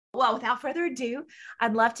well, without further ado,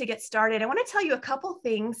 I'd love to get started. I want to tell you a couple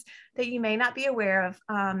things that you may not be aware of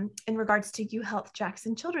in regards to UHealth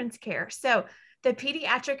Jackson Children's Care. So the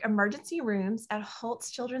pediatric emergency rooms at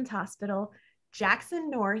Holtz Children's Hospital,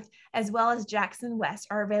 Jackson North, as well as Jackson West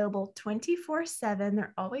are available 24/7.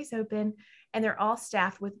 They're always open, and they're all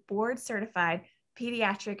staffed with board certified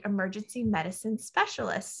pediatric emergency medicine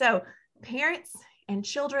specialists. So parents and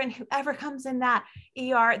children, whoever comes in that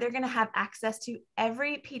ER, they're going to have access to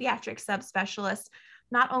every pediatric subspecialist,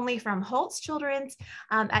 not only from Holtz Children's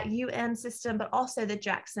at system, but also the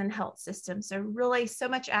Jackson Health System. So really so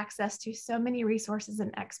much access to so many resources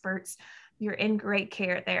and experts. You're in great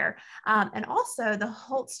care there. And also the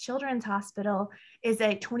Holtz Children's Hospital is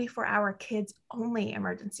a 24-hour kids only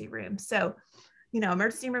emergency room. So,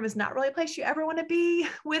 emergency room is not really a place you ever want to be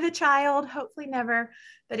with a child, hopefully never,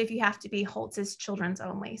 but if you have to be, Holtz is children's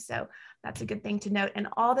only. So that's a good thing to note. And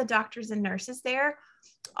all the doctors and nurses there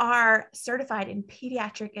are certified in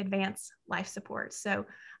pediatric advanced life support. So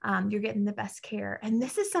you're getting the best care. And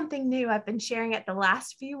this is something new I've been sharing at the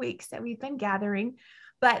last few weeks that we've been gathering,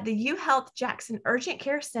 but the UHealth Jackson Urgent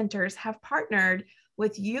Care Centers have partnered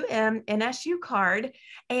with NSU card,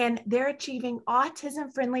 and they're achieving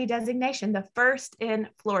autism-friendly designation, the first in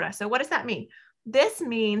Florida. So what does that mean? This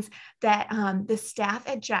means that the staff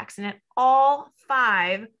at Jackson at all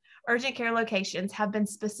 5 urgent care locations have been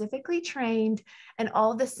specifically trained, and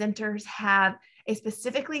all the centers have a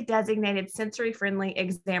specifically designated sensory-friendly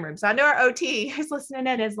exam room. So I know our OT who's listening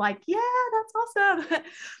in is like, yeah, that's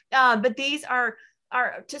awesome. But these are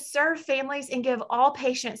to serve families and give all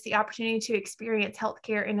patients the opportunity to experience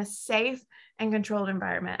healthcare in a safe and controlled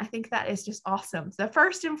environment. I think that is just awesome. So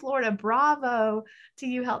first in Florida, bravo to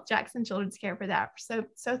UHealth Jackson Children's Care for that. So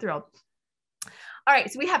thrilled. All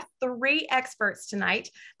right, so we have 3 experts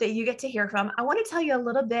tonight that you get to hear from. I want to tell you a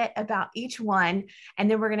little bit about each one, and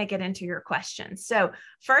then we're going to get into your questions. So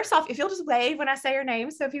first off, if you'll just wave when I say your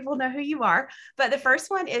name so people know who you are. But the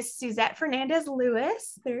first one is Suzette Fernandez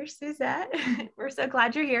Lewis. There's Suzette. We're so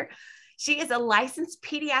glad you're here. She is a licensed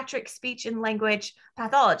pediatric speech and language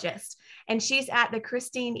pathologist, and she's at the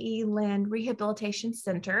Christine E. Lynn Rehabilitation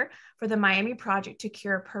Center for the Miami Project to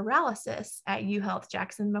Cure Paralysis at UHealth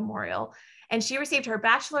Jackson Memorial. And she received her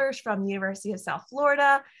bachelor's from the University of South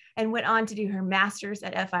Florida and went on to do her master's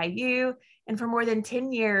at FIU. And for more than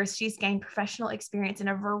 10 years, she's gained professional experience in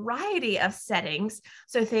a variety of settings.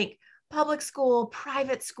 So think public school,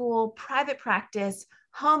 private practice,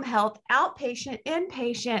 home health, outpatient,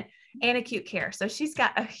 inpatient, and acute care. So she's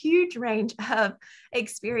got a huge range of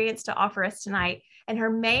experience to offer us tonight. And her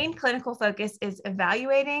main clinical focus is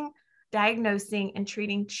evaluating, diagnosing, and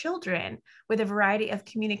treating children with a variety of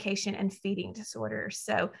communication and feeding disorders.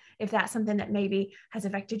 So if that's something that maybe has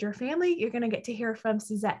affected your family, you're going to get to hear from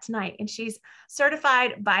Suzette tonight. And she's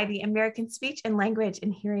certified by the American Speech and Language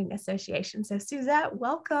and Hearing Association. So Suzette,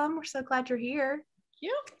 welcome. We're so glad you're here. Thank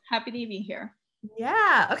you. Happy to be here.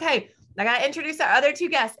 Yeah. Okay. I got to introduce our other 2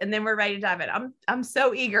 guests, and then we're ready to dive in. I'm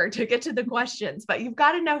so eager to get to the questions, but you've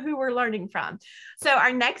got to know who we're learning from. So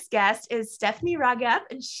our next guest is Stephanie Ragheb,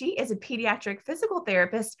 and she is a pediatric physical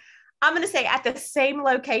therapist. I'm going to say at the same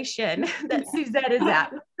location that Suzette is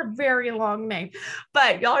at. That's a very long name,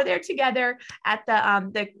 but y'all are there together at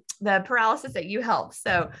the paralysis at UHealth.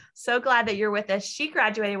 So glad that you're with us. She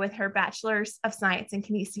graduated with her Bachelor's of Science in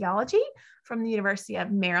Kinesiology from the University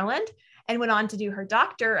of Maryland, and went on to do her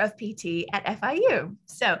Doctor of PT at FIU.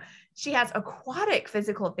 So she has aquatic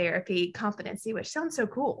physical therapy competency, which sounds so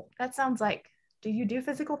cool. That sounds like, do you do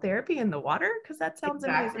physical therapy in the water? Because that sounds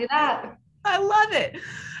exactly amazing. That. I love it.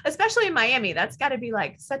 Especially in Miami. That's got to be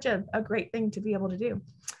like such a great thing to be able to do.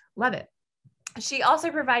 Love it. She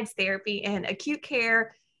also provides therapy in acute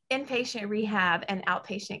care, inpatient rehab, and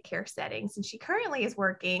outpatient care settings. And she currently is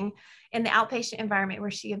working in the outpatient environment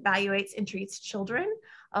where she evaluates and treats children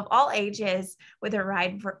of all ages with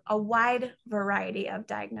a wide variety of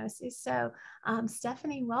diagnoses. So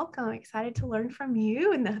Stephanie, welcome. Excited to learn from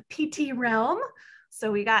you in the PT realm. So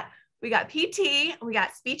we got PT, we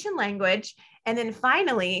got speech and language. And then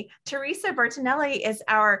finally, Theresa Bertinelli is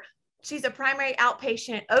she's a primary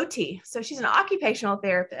outpatient OT. So she's an occupational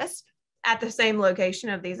therapist at the same location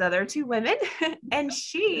of these other 2 women. And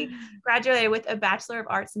she graduated with a Bachelor of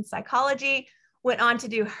Arts in Psychology, went on to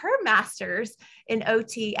do her master's in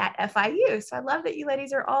OT at FIU. So I love that you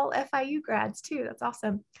ladies are all FIU grads too. That's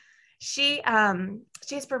awesome. She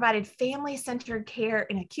has provided family-centered care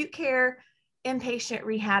in acute care, inpatient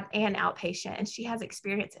rehab, and outpatient. And she has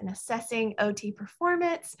experience in assessing OT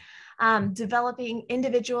performance, developing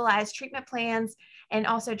individualized treatment plans, and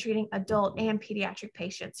also treating adult and pediatric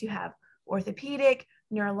patients who have orthopedic,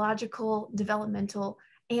 neurological, developmental,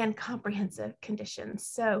 and comprehensive conditions.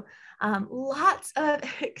 So lots of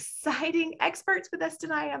exciting experts with us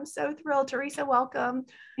tonight. I'm so thrilled. Theresa, welcome.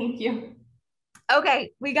 Thank you.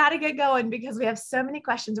 Okay, we got to get going because we have so many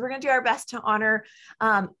questions. We're going to do our best to honor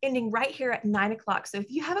ending right here at 9 o'clock. So if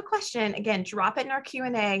you have a question, again, drop it in our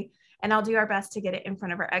Q&A and I'll do our best to get it in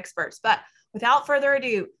front of our experts. But without further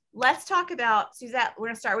ado, let's talk about, Suzette, we're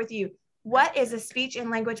going to start with you. What is a speech and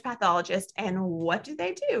language pathologist and what do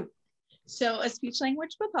they do? So a speech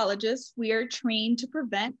language pathologist, we are trained to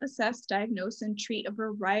prevent, assess, diagnose, and treat a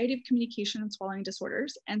variety of communication and swallowing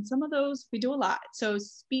disorders. And some of those we do a lot. So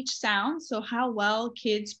speech sounds, so how well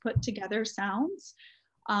kids put together sounds.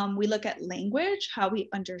 We look at language, how we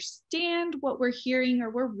understand what we're hearing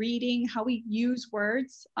or we're reading, how we use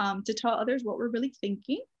words to tell others what we're really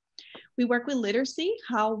thinking. We work with literacy,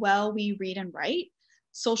 how well we read and write.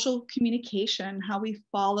 Social communication, how we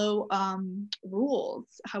follow rules,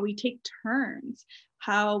 how we take turns,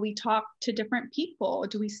 how we talk to different people.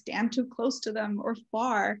 Do we stand too close to them or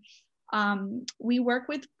far? We work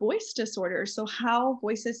with voice disorders, so how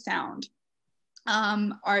voices sound.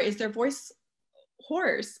 Is their voice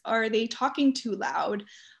hoarse? Are they talking too loud?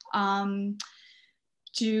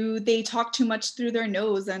 Do they talk too much through their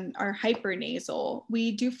nose and are hypernasal?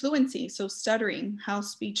 We do fluency, so stuttering, how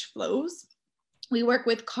speech flows. We work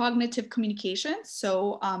with cognitive communication,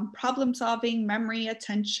 so problem solving, memory,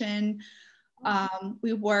 attention.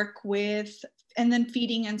 We work with, and then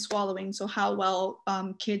feeding and swallowing, so how well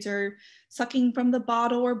kids are sucking from the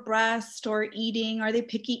bottle or breast or eating, are they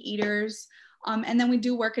picky eaters? And then we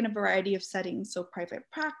do work in a variety of settings, so private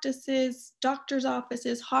practices, doctor's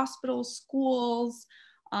offices, hospitals, schools,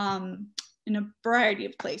 in a variety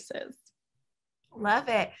of places. Love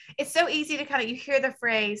it. It's so easy to kind of, you hear the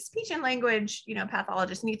phrase speech and language,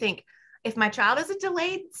 pathologist, and you think if my child is a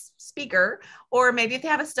delayed speaker, or maybe if they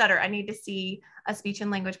have a stutter, I need to see a speech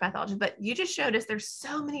and language pathologist. But you just showed us there's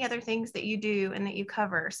so many other things that you do and that you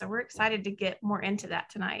cover. So we're excited to get more into that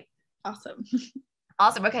tonight. Awesome.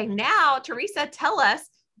 Awesome. Okay. Now, Theresa, tell us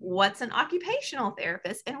what's an occupational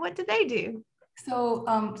therapist and what do they do? So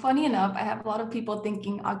funny enough, I have a lot of people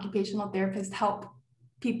thinking occupational therapists help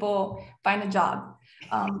people find a job.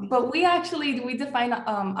 But we define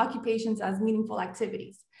occupations as meaningful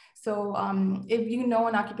activities. So if you know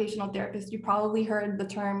an occupational therapist, you probably heard the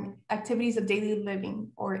term activities of daily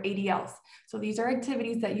living or ADLs. So these are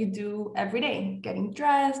activities that you do every day, getting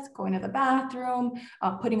dressed, going to the bathroom,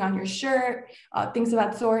 putting on your shirt, things of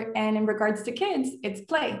that sort. And in regards to kids, it's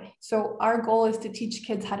play. So our goal is to teach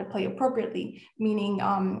kids how to play appropriately, meaning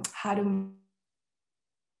how to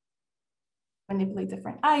manipulate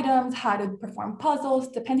different items, how to perform puzzles.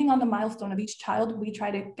 Depending on the milestone of each child, we try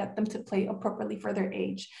to get them to play appropriately for their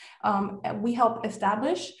age. We help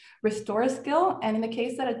establish, restore a skill, and in the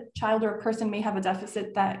case that a child or a person may have a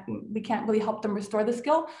deficit that we can't really help them restore the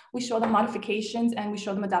skill, we show them modifications and we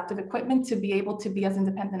show them adaptive equipment to be able to be as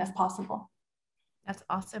independent as possible. That's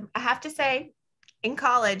awesome. I have to say, in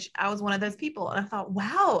college, I was one of those people and I thought,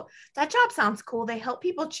 wow, that job sounds cool. They help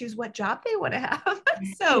people choose what job they want to have.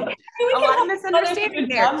 So a lot of misunderstanding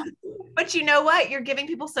there. But you know what? You're giving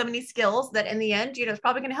people so many skills that in the end, it's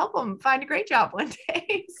probably going to help them find a great job one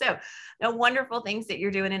day. So wonderful things that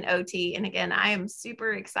you're doing in OT. And again, I am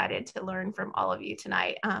super excited to learn from all of you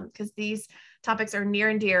tonight because these topics are near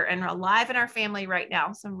and dear and are alive in our family right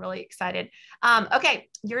now. So I'm really excited. Okay,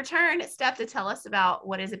 your turn, Steph, to tell us about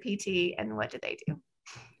what is a PT and what do they do?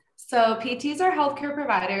 So PTs are healthcare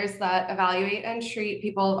providers that evaluate and treat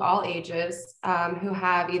people of all ages who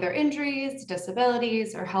have either injuries,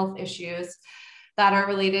 disabilities, or health issues that are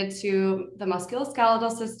related to the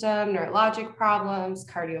musculoskeletal system, neurologic problems,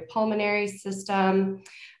 cardiopulmonary system.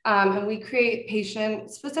 And we create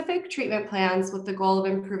patient-specific treatment plans with the goal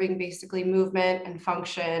of improving basically movement and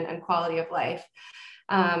function and quality of life.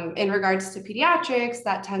 In regards to pediatrics,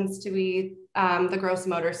 that tends to be the gross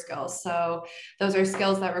motor skills. So those are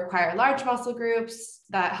skills that require large muscle groups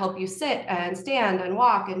that help you sit and stand and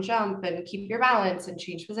walk and jump and keep your balance and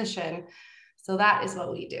change position. So that is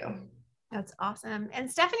what we do. That's awesome. And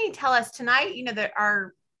Stephanie, tell us tonight,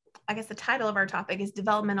 I guess the title of our topic is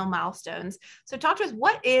developmental milestones. So talk to us,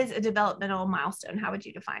 what is a developmental milestone? How would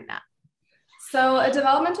you define that? So a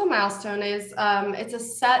developmental milestone is, it's a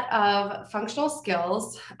set of functional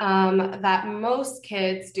skills that most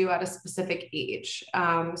kids do at a specific age.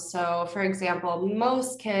 So for example,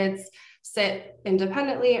 most kids sit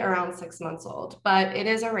independently around 6 months old, but it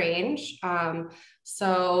is a range.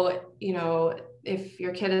 So, if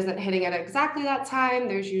your kid isn't hitting it exactly that time,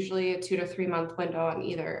 there's usually a 2 to 3 month window on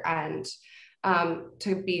either end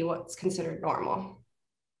to be what's considered normal.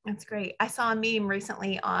 That's great. I saw a meme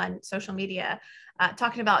recently on social media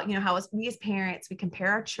talking about, you know, how we as parents, we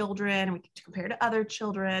compare our children and we compare to other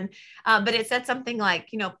children. But it said something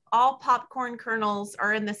like, you know, all popcorn kernels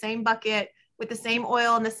are in the same bucket with the same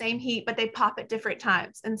oil and the same heat, but they pop at different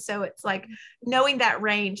times. And so it's like knowing that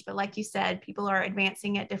range, but like you said, people are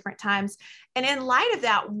advancing at different times. And in light of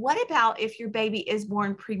that, what about if your baby is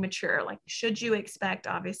born premature? Like, should you expect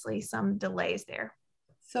obviously some delays there?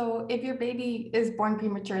 So if your baby is born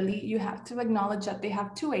prematurely, you have to acknowledge that they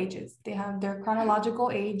have two ages. They have their chronological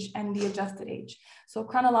age and the adjusted age. So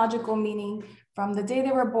chronological meaning from the day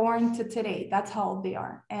they were born to today, that's how old they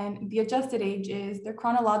are. And the adjusted age is their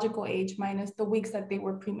chronological age minus the weeks that they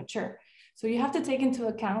were premature. So you have to take into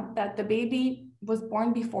account that the baby was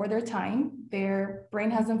born before their time, their brain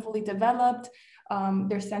hasn't fully developed,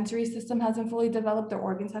 their sensory system hasn't fully developed, their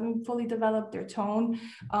organs haven't fully developed, their tone.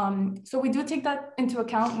 So we do take that into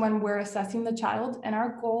account when we're assessing the child. And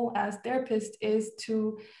our goal as therapists is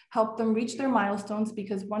to help them reach their milestones,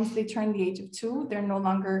 because once they turn the age of 2, they're no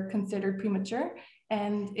longer considered premature.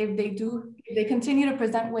 And if they continue to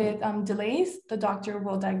present with delays, the doctor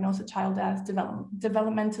will diagnose a child as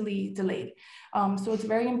developmentally delayed. So it's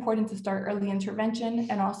very important to start early intervention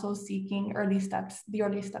and also seeking early steps, the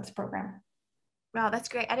early steps program. Wow, that's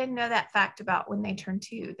great. I didn't know that fact about when they turn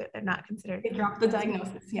 2, that they're not considered. They drop the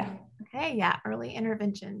diagnosis, yeah. Okay, yeah, early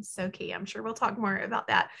intervention, so key. I'm sure we'll talk more about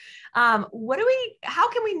that. How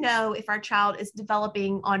can we know if our child is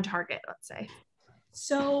developing on target, let's say?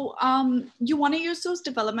 So you want to use those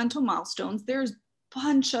developmental milestones. There's a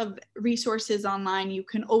bunch of resources online. You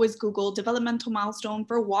can always Google developmental milestone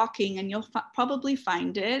for walking and you'll probably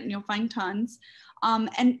find it, and you'll find tons.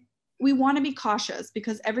 And we want to be cautious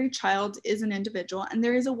because every child is an individual and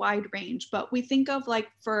there is a wide range, but we think of like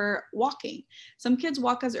for walking, some kids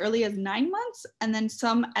walk as early as 9 months and then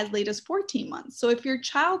some as late as 14 months. So if your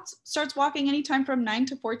child starts walking anytime from 9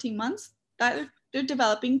 to 14 months, that they're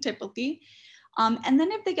developing typically. And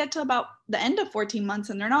then if they get to about the end of 14 months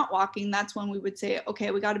and they're not walking, that's when we would say, okay,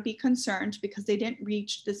 we got to be concerned because they didn't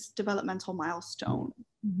reach this developmental milestone.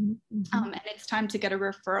 Mm-hmm, mm-hmm. And it's time to get a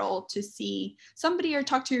referral to see somebody or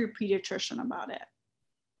talk to your pediatrician about it.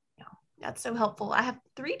 Yeah, that's so helpful. I have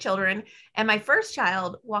 3 children and my first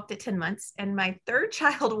child walked at 10 months and my third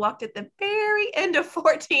child walked at the very end of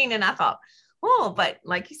 14. And I thought, oh, but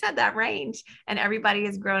like you said, that range, and everybody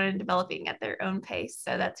is growing and developing at their own pace.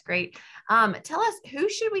 So that's great. Tell us, who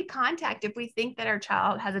should we contact if we think that our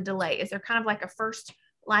child has a delay? Is there kind of like a first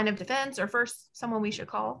line of defense or first someone we should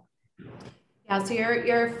call? Yeah, so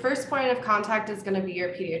your first point of contact is going to be your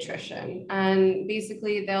pediatrician, and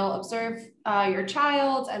basically they'll observe your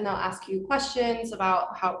child and they'll ask you questions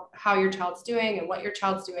about how your child's doing and what your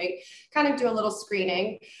child's doing, kind of do a little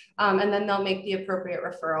screening, and then they'll make the appropriate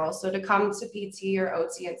referral. So to come to PT or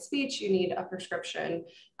OT and speech, you need a prescription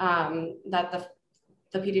that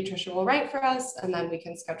the pediatrician will write for us, and then we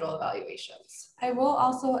can schedule evaluations. I will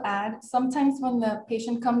also add, sometimes when the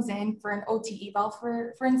patient comes in for an OT eval,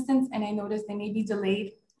 for instance, and I notice they may be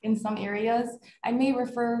delayed in some areas, I may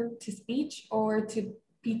refer to speech or to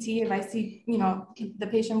PT if I see, you know, the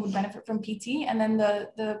patient would benefit from PT, and then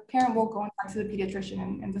the parent will go and talk to the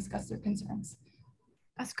pediatrician and discuss their concerns.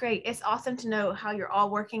 That's great. It's awesome to know how you're all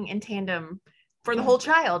working in tandem for the whole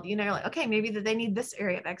child. You know, you're like, okay, maybe that they need this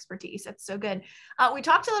area of expertise. That's so good. We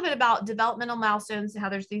talked a little bit about developmental milestones and how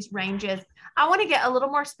there's these ranges. I want to get a little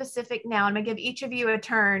more specific now. I'm going to give each of you a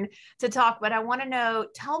turn to talk, but I want to know,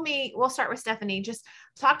 tell me, we'll start with Stephanie, just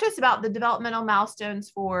talk to us about the developmental milestones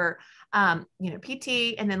for,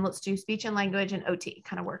 PT, and then let's do speech and language and OT,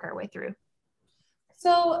 kind of work our way through.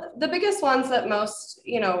 So the biggest ones that most,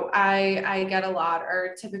 I get a lot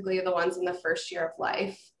are typically the ones in the first year of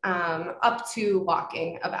life, up to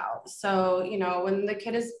walking about. So, when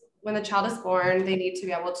the child is born, they need to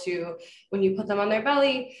be able to, when you put them on their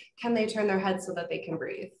belly, can they turn their head so that they can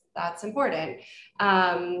breathe? That's important.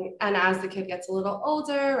 And as the kid gets a little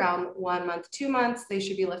older, around 1 month, 2 months, they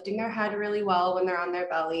should be lifting their head really well when they're on their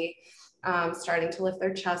belly. Starting to lift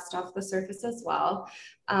their chest off the surface as well.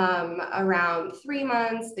 Around 3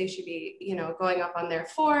 months, they should be, going up on their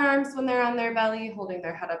forearms when they're on their belly, holding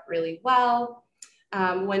their head up really well.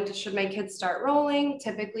 When should my kids start rolling?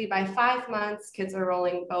 Typically by 5 months, kids are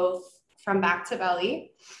rolling both from back to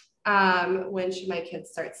belly. When should my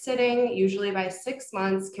kids start sitting? Usually by 6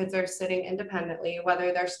 months, kids are sitting independently,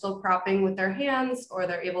 whether they're still propping with their hands or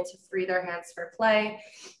they're able to free their hands for play.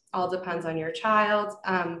 All depends on your child.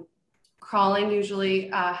 Crawling usually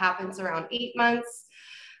happens around 8 months.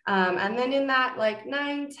 And then in that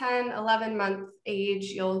 9, 10, 11 month age,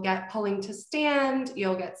 you'll get pulling to stand,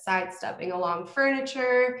 you'll get sidestepping along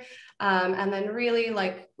furniture. And then really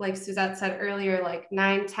like Suzette said earlier, like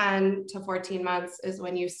 9, 10 to 14 months is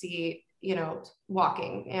when you see, you know,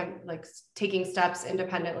 walking and like taking steps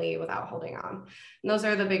independently without holding on. And those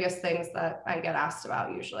are the biggest things that I get asked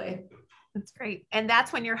about usually. That's great. And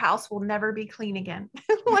that's when your house will never be clean again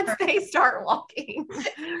once they start walking,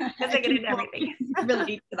 because they get into everything.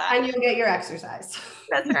 Relate to that. And you'll get your exercise.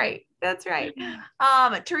 That's right. That's right.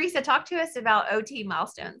 Theresa, talk to us about OT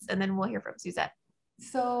milestones, and then we'll hear from Suzette.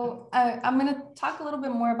 So I'm going to talk a little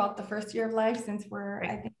bit more about the first year of life, since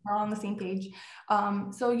I think we're all on the same page.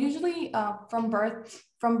 So usually from birth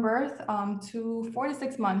to 4 to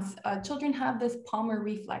 6 months, children have this palmar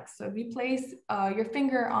reflex. So if you place your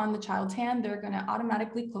finger on the child's hand, they're going to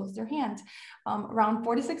automatically close their hand. Around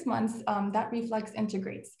 4 to 6 months, that reflex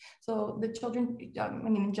integrates. So the children,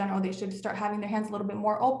 in general, they should start having their hands a little bit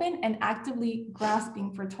more open and actively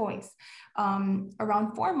grasping for toys.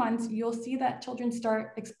 Around 4 months, you'll see that children start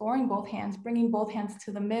exploring both hands, bringing both hands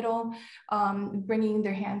to the middle, bringing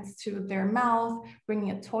their hands to their mouth,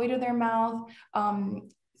 bringing a toy to their mouth.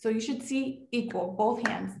 So you should see equal, both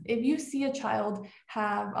hands. If you see a child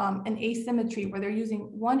have an asymmetry where they're using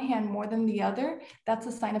one hand more than the other, that's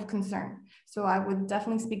a sign of concern. So I would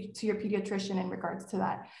definitely speak to your pediatrician in regards to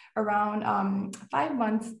that. Around 5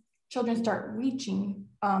 months, children start reaching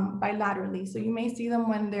bilaterally. So you may see them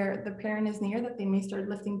when the parent is near, that they may start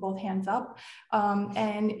lifting both hands up.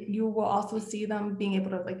 And you will also see them being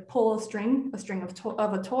able to like pull a string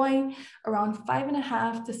of a toy. Around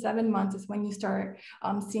 5.5 to 7 months is when you start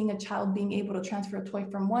seeing a child being able to transfer a toy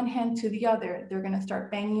from one hand to the other. They're going to start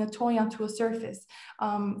banging a toy onto a surface.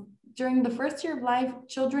 During the first year of life,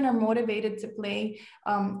 children are motivated to play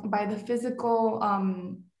by the physical.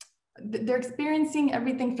 They're experiencing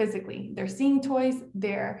everything physically. They're seeing toys,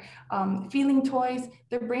 they're feeling toys.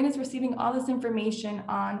 Their brain is receiving all this information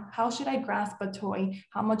on how should I grasp a toy?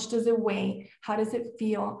 How much does it weigh? How does it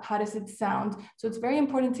feel? How does it sound? So it's very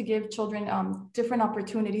important to give children different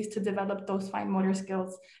opportunities to develop those fine motor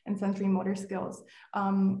skills and sensory motor skills.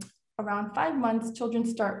 Around 5 months, children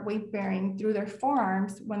start weight bearing through their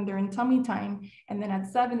forearms when they're in tummy time. And then at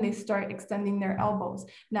 7, they start extending their elbows.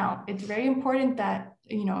 Now, it's very important that,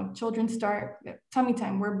 children start tummy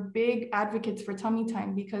time. We're big advocates for tummy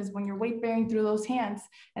time, because when you're weight bearing through those hands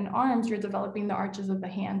and arms, you're developing the arches of the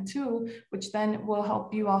hand too, which then will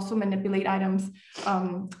help you also manipulate items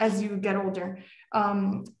as you get older.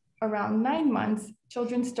 Around 9 months,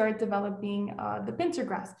 children start developing the pincer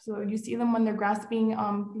grasp. So you see them when they're grasping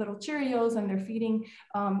little Cheerios and they're feeding,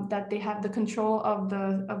 that they have the control of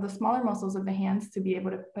the smaller muscles of the hands to be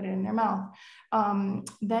able to put it in their mouth.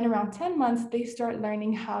 Then around 10 months, they start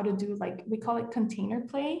learning how to do, like, we call it container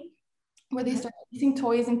play, where they start using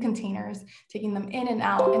toys in containers, taking them in and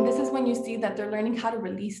out. And this is when you see that they're learning how to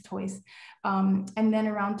release toys. And then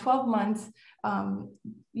around 12 months,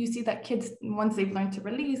 you see that kids, once they've learned to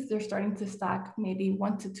release, they're starting to stack maybe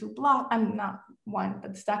 1 to 2 blocks. Not one,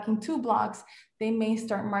 but stacking 2 blocks. They may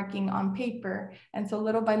start marking on paper. And so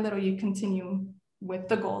little by little, you continue with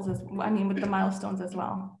the goals, with the milestones as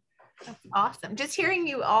well. That's awesome. Just hearing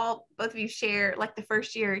you all, both of you share like the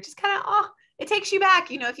first year, just kind of, it takes you back.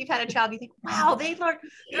 If you've had a child, you think, wow, they learned,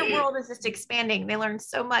 their world is just expanding. They learned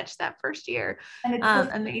so much that first year. And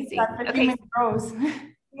it's amazing. Okay. Grows.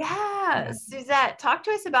 Yeah. Suzette, talk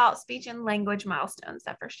to us about speech and language milestones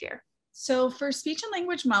that first year. So for speech and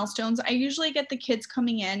language milestones, I usually get the kids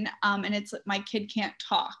coming in and it's my kid can't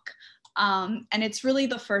talk. And it's really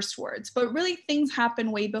the first words, but really things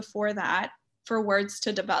happen way before that for words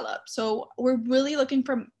to develop. So we're really looking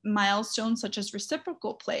for milestones such as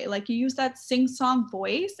reciprocal play, like you use that sing-song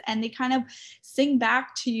voice and they kind of sing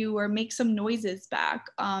back to you or make some noises back.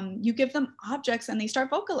 You give them objects and they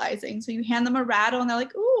start vocalizing. So you hand them a rattle and they're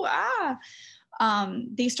like, ooh, ah.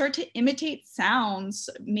 They start to imitate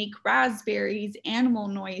sounds, make raspberries, animal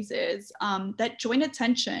noises, that joint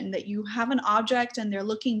attention, that you have an object and they're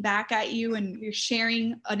looking back at you and you're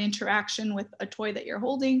sharing an interaction with a toy that you're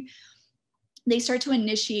holding. They start to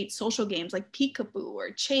initiate social games like peekaboo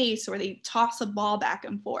or chase, or they toss a ball back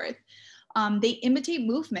and forth. They imitate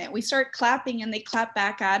movement. We start clapping and they clap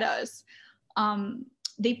back at us.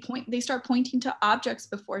 They start pointing to objects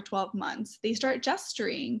before 12 months. They start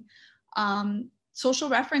gesturing. Social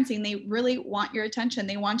referencing, they really want your attention.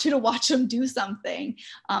 They want you to watch them do something.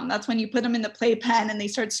 That's when you put them in the playpen and they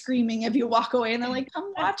start screaming if you walk away and they're like,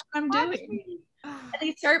 come watch what I'm doing. And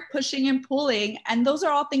they start pushing and pulling. And those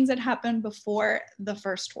are all things that happen before the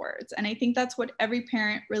first words. And I think that's what every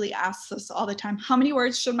parent really asks us all the time. How many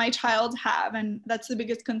words should my child have? And that's the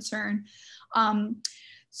biggest concern.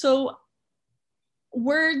 So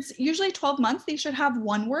words, usually 12 months, they should have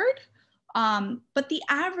 1 word. But the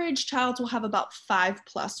average child will have about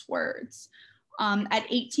 5+ words. At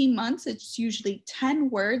 18 months, it's usually 10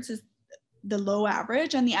 words is the low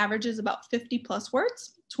average, and the average is about 50+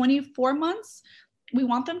 words. 24 months, we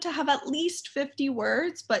want them to have at least 50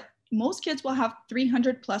 words, but most kids will have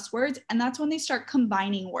 300+ words, and that's when they start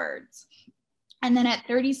combining words. And then at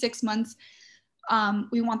 36 months,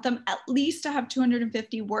 we want them at least to have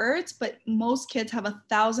 250 words, but most kids have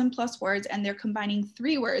 1,000+ words, and they're combining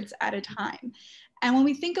 3 words at a time. And when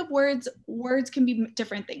we think of words, words can be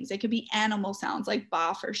different things. They could be animal sounds like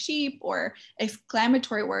ba for sheep, or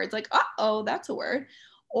exclamatory words like, uh-oh, that's a word,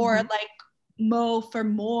 or like mo for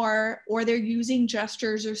more, or they're using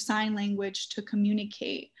gestures or sign language to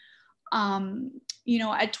communicate. You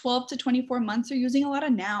know, at 12 to 24 months, they're using a lot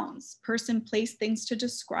of nouns, person, place, things to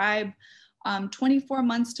describe. 24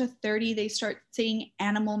 months to 30, they start saying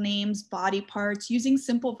animal names, body parts, using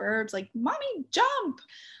simple verbs like mommy, jump.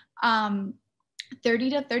 30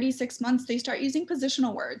 to 36 months, they start using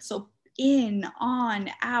positional words. So in, on,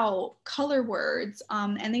 out, color words,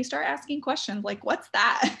 and they start asking questions like, what's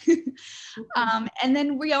that? And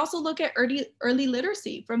then we also look at early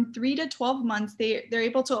literacy. From 3 to 12 months, they're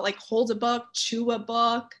able to like hold a book, chew a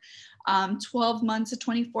book. 12 months to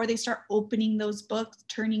 24, they start opening those books,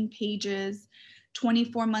 turning pages.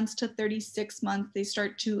 24 months to 36 months, they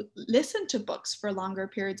start to listen to books for longer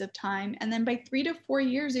periods of time. And then by 3 to 4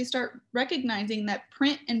 years, they start recognizing that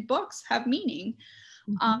print and books have meaning.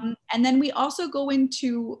 And then we also go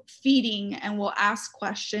into feeding, and we'll ask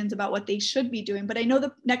questions about what they should be doing. But I know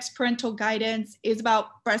the next parental guidance is about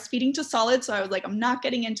breastfeeding to solid. So I was like, I'm not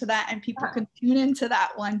getting into that, and people can tune into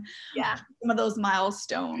that one. Yeah. Some of those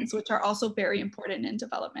milestones, which are also very important in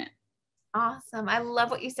development. Awesome. I love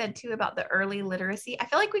what you said too about the early literacy. I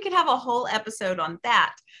feel like we could have a whole episode on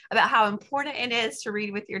that, about how important it is to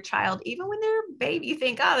read with your child, even when they're a baby. You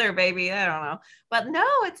think, oh, they're a baby, I don't know. But no,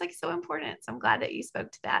 it's like so important. So I'm glad that you spoke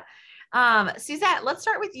to that. Suzette, let's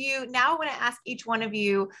start with you. Now I want to ask each one of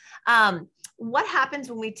you, what happens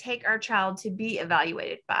when we take our child to be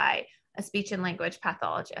evaluated by a speech and language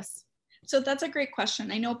pathologist? So that's a great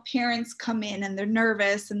question. I know parents come in and they're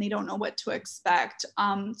nervous and they don't know what to expect.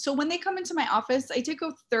 So when they come into my office, I take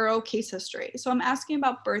a thorough case history. So I'm asking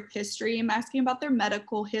about birth history. I'm asking about their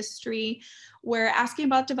medical history. We're asking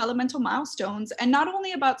about developmental milestones, and not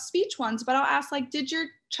only about speech ones, but I'll ask like, did your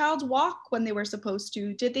child walk when they were supposed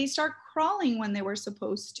to? Did they start crawling when they were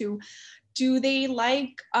supposed to? Do they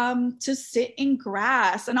like to sit in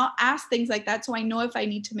grass? And I'll ask things like that, so I know if I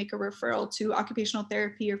need to make a referral to occupational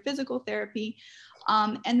therapy or physical therapy.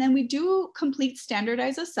 And then we do complete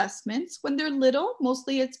standardized assessments. When they're little,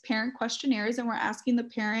 mostly it's parent questionnaires, and we're asking the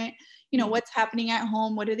parent, you know, what's happening at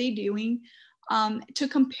home, what are they doing, to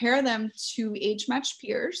compare them to age-matched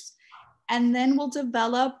peers. And then we'll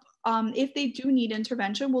develop, if they do need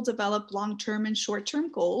intervention, we'll develop long-term and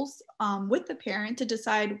short-term goals with the parent to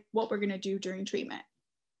decide what we're going to do during treatment.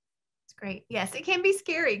 That's great. Yes, it can be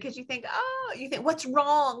scary because you think, what's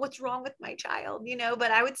wrong? What's wrong with my child? You know,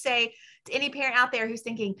 but I would say to any parent out there who's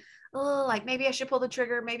thinking, oh, like maybe I should pull the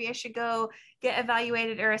trigger, maybe I should go get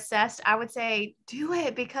evaluated or assessed, I would say do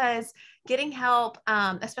it, because getting help,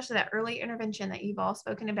 especially that early intervention that you've all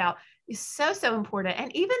spoken about, is so, so important.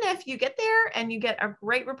 And even if you get there and you get a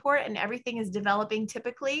great report and everything is developing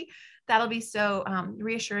typically, that'll be so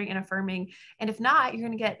reassuring and affirming. And if not, you're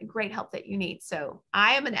going to get great help that you need. So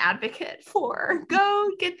I am an advocate for go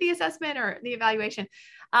get the assessment or the evaluation.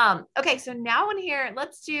 Okay, so now in here,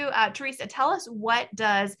 let's do, Theresa, tell us, what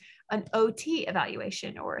does an OT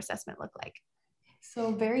evaluation or assessment look like?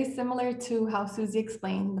 So very similar to how Susie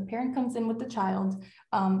explained, the parent comes in with the child.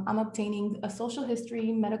 I'm obtaining a social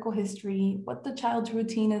history, medical history, what the child's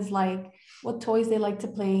routine is like, what toys they like to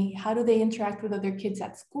play, how do they interact with other kids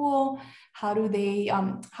at school, how do they,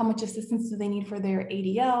 how much assistance do they need for their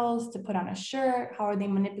ADLs, to put on a shirt, how are they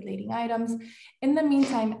manipulating items. In the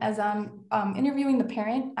meantime, as I'm interviewing the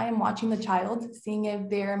parent, I am watching the child, seeing if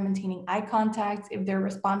they're maintaining eye contact, if they're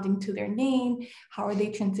responding to their name, how are they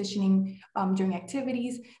transitioning during activities.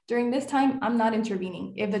 During this time, I'm not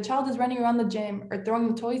intervening. If the child is running around the gym or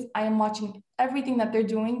throwing the toys, I am watching everything that they're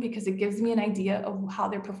doing, because it gives me an idea of how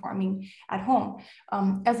they're performing at home.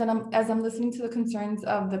 As I'm listening to the concerns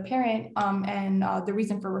of the parent and the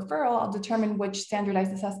reason for referral, I'll determine which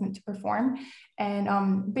standardized assessment to perform.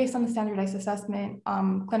 And based on the standardized assessment,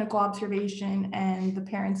 clinical observation, and the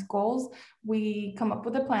parents' goals, we come up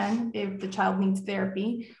with a plan. If the child needs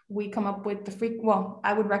therapy, we come up with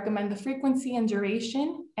I would recommend the frequency and duration.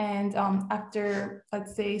 And after,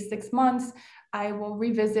 let's say, 6 months, I will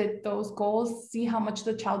revisit those goals, see how much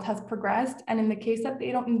the child has progressed. And in the case that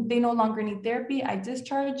they no longer need therapy, I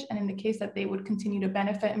discharge. And in the case that they would continue to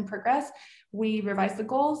benefit and progress, we revise the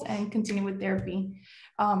goals and continue with therapy.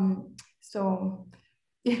 So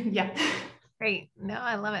yeah. Great. No,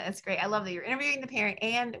 I love it. It's great. I love that you're interviewing the parent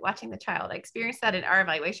and watching the child. I experienced that in our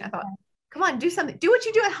evaluation. I thought, come on, do something, do what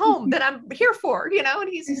you do at home that I'm here for, and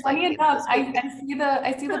he's just funny enough,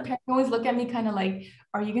 I see the parent always look at me kind of like,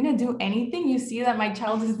 are you going to do anything? You see that my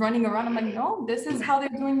child is running around. I'm like, no, this is how they're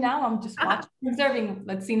doing now. I'm just watching, observing.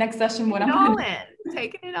 Let's see next session what I'm going to do.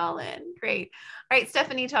 Taking it all in. Great. All right,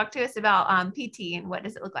 Stephanie, talk to us about PT and what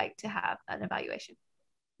does it look like to have an evaluation?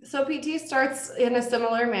 So PT starts in a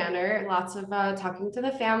similar manner, lots of talking to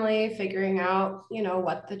the family, figuring out,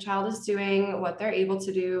 what the child is doing, what they're able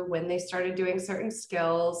to do when they started doing certain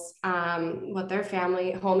skills, what their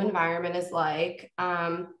family home environment is like.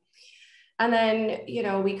 And then,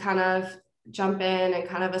 we kind of jump in and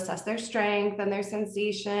kind of assess their strength and their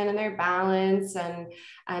sensation and their balance. And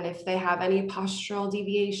if they have any postural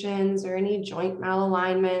deviations or any joint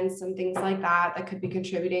malalignments and things like that, that could be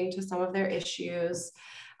contributing to some of their issues.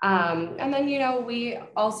 And then, we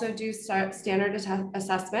also do standard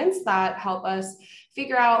assessments that help us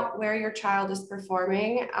figure out where your child is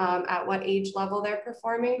performing, at what age level they're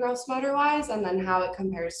performing gross motor wise, and then how it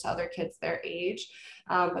compares to other kids their age.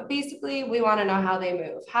 But basically, we want to know how they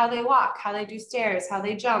move, how they walk, how they do stairs, how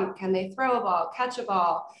they jump, can they throw a ball, catch a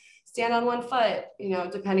ball, stand on one foot,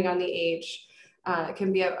 depending on the age. It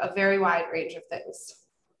can be a very wide range of things.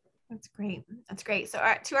 That's great. That's great. So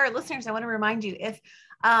to our listeners, I want to remind you, if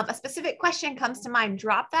a specific question comes to mind,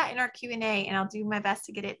 drop that in our Q&A and I'll do my best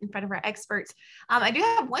to get it in front of our experts. I do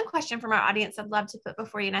have one question from our audience I'd love to put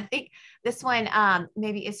before you. And I think this one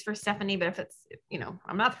maybe is for Stephanie, but if it's,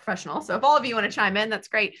 I'm not a professional. So if all of you want to chime in, that's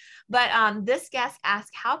great. But this guest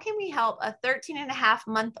asked, how can we help a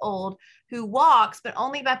 13-and-a-half-month-old who walks, but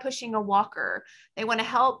only by pushing a walker? They want to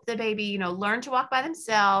help the baby, learn to walk by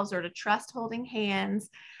themselves or to trust holding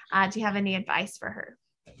hands. Do you have any advice for her?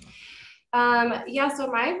 So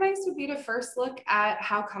my advice would be to first look at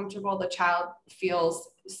how comfortable the child feels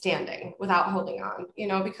standing without holding on,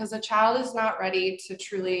 because a child is not ready to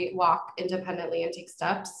truly walk independently and take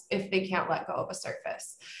steps if they can't let go of a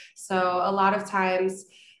surface. So a lot of times,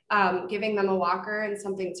 giving them a walker and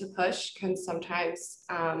something to push can sometimes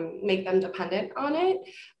make them dependent on it.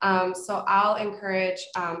 So I'll encourage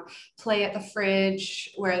play at the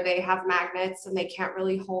fridge where they have magnets and they can't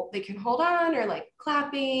really hold, they can hold on, or like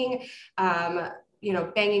clapping,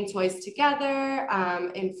 banging toys together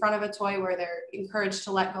in front of a toy where they're encouraged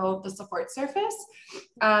to let go of the support surface.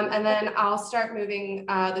 And then I'll start moving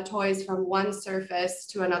the toys from one surface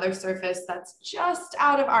to another surface that's just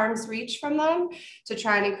out of arm's reach from them, to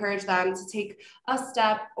try and encourage them to take a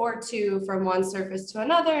step or two from one surface to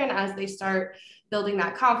another. And as they start building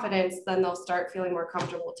that confidence, then they'll start feeling more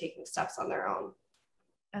comfortable taking steps on their own.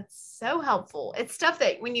 That's so helpful. It's stuff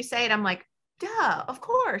that when you say it, I'm like, duh, of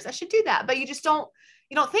course I should do that. But you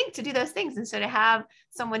don't think to do those things. And so to have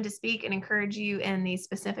someone to speak and encourage you in these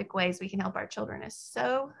specific ways we can help our children is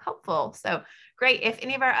so helpful. So great. If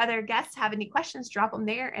any of our other guests have any questions, drop them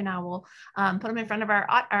there and I will put them in front of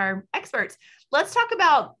our experts. Let's talk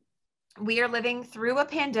about, we are living through a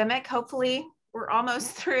pandemic. Hopefully we're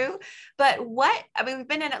almost through, but we've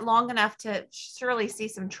been in it long enough to surely see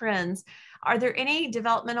some trends. Are there any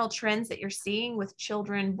developmental trends that you're seeing with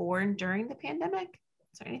children born during the pandemic?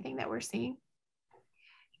 Is there anything that we're seeing?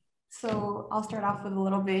 So I'll start off with a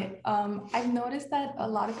little bit. I've noticed that a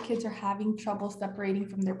lot of kids are having trouble separating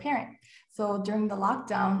from their parent. So during the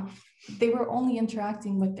lockdown, they were only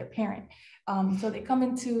interacting with their parent. So they come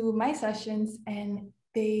into my sessions and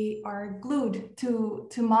they are glued to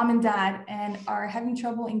mom and dad and are having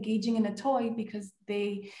trouble engaging in a toy because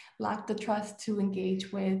they lack the trust to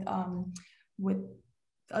engage with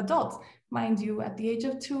adults. Mind you, at the age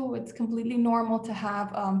of 2, it's completely normal to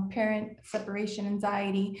have parent separation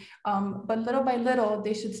anxiety, but little by little,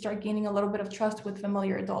 they should start gaining a little bit of trust with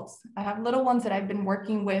familiar adults. I have little ones that I've been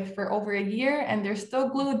working with for over a year, and they're still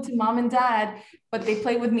glued to mom and dad, but they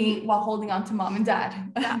play with me while holding on to mom and dad.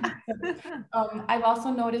 I've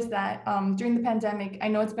also noticed that during the pandemic, I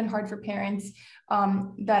know it's been hard for parents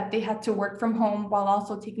that they had to work from home while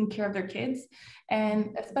also taking care of their kids.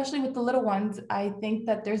 And especially with the little ones, I think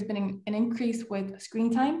that there's been an increase with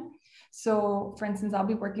screen time. So for instance, I'll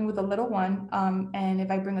be working with a little one, and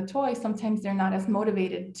if I bring a toy, sometimes they're not as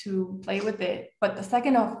motivated to play with it. But the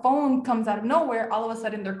second a phone comes out of nowhere, all of a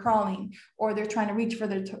sudden they're crawling, or they're trying to reach for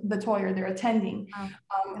the toy, or they're attending.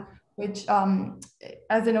 Which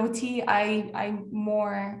as an OT, I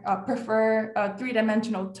more prefer a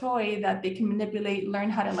three-dimensional toy that they can manipulate, learn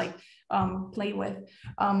how to like play with.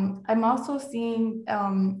 I'm also seeing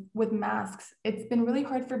with masks, it's been really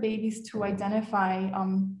hard for babies to identify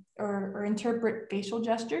or interpret facial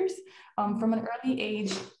gestures from an early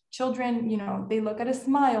age. Children, you know, they look at a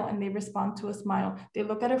smile and they respond to a smile. They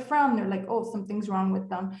look at a frown, they're like, oh, something's wrong with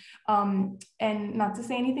them. And not to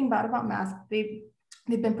say anything bad about masks,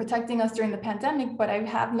 they've been protecting us during the pandemic, but I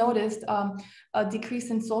have noticed a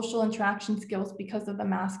decrease in social interaction skills because of the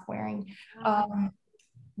mask wearing.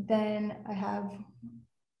 Then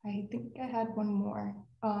I think I had one more.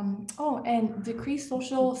 And decreased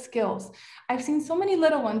social skills. I've seen so many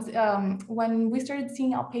little ones when we started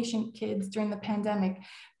seeing outpatient kids during the pandemic,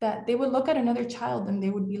 that they would look at another child and they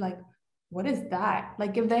would be like, what is that?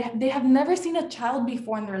 Like if they have never seen a child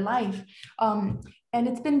before in their life. And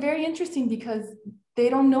it's been very interesting because they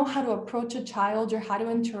don't know how to approach a child or how to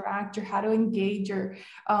interact or how to engage, or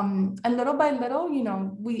and little by little, you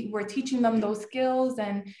know, we're teaching them those skills.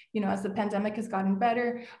 And, you know, as the pandemic has gotten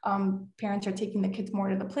better, parents are taking the kids more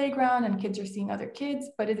to the playground and kids are seeing other kids.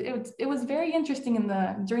 But it was very interesting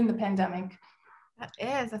during the pandemic.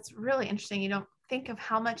 That's really interesting. You don't think of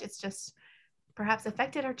how much it's just perhaps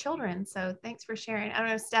affected our children. So thanks for sharing. I don't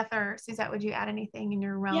know, Steph or Suzette, would you add anything in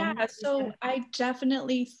your realm? Yeah, so I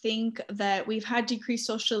definitely think that we've had decreased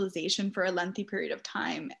socialization for a lengthy period of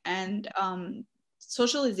time. And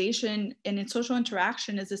socialization and its social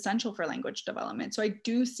interaction is essential for language development. So I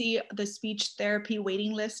do see the speech therapy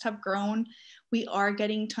waiting list have grown. We are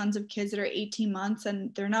getting tons of kids that are 18 months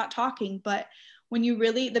and they're not talking. But when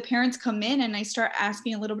the parents come in and I start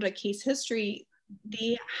asking a little bit of case history,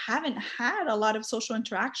 they haven't had a lot of social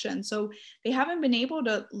interaction. So they haven't been able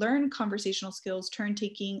to learn conversational skills, turn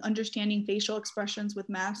taking, understanding facial expressions with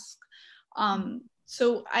masks.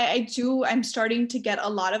 So I'm starting to get a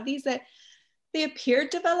lot of these that they appear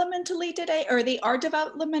developmentally delayed, or they are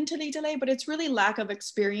developmentally delayed, but it's really lack of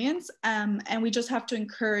experience. And we just have to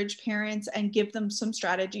encourage parents and give them some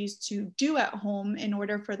strategies to do at home in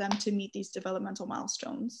order for them to meet these developmental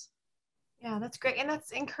milestones. Yeah, that's great. And that's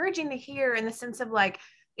encouraging to hear, in the sense of like,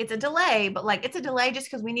 it's a delay, but like it's a delay just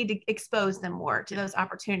because we need to expose them more to those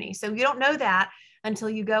opportunities. So you don't know that until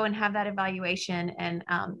you go and have that evaluation and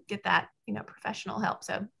get that, you know, professional help.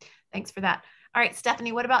 So thanks for that. All right,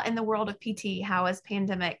 Stephanie, what about in the world of PT? How has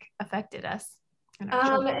pandemic affected us? In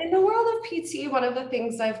the world of PT, one of the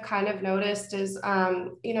things I've kind of noticed is,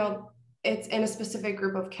 you know, it's in a specific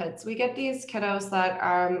group of kids. We get these kiddos that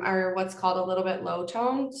are what's called a little bit low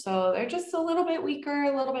tone. So they're just a little bit weaker,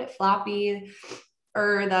 a little bit floppy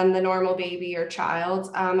than the normal baby or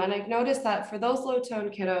child. And I've noticed that for those low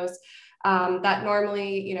tone kiddos that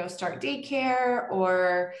normally, you know, start daycare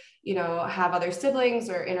or, you know, have other siblings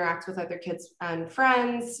or interact with other kids and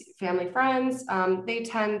friends, family friends, they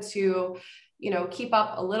tend to, you know, keep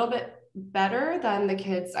up a little bit better than the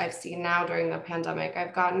kids I've seen now during the pandemic.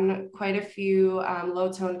 I've gotten quite a few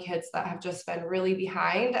low tone kids that have just been really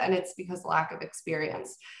behind, and it's because lack of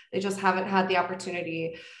experience. They just haven't had the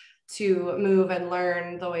opportunity to move and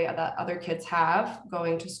learn the way that other kids have,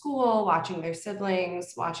 going to school, watching their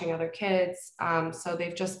siblings, watching other kids. So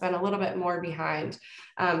they've just been a little bit more behind,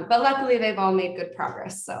 but luckily they've all made good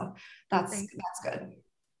progress. So that's good.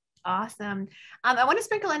 Awesome. I want to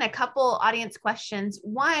sprinkle in a couple audience questions.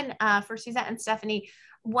 One for Suzette and Stephanie.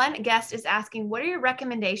 One guest is asking, what are your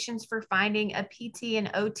recommendations for finding a PT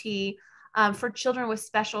and OT for children with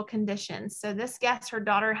special conditions? So this guest, her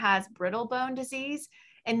daughter has brittle bone disease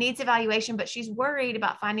and needs evaluation, but she's worried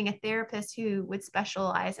about finding a therapist who would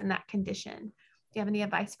specialize in that condition. Do you have any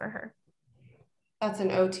advice for her? That's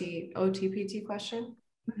an OT PT question.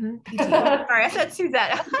 PT. Sorry, I said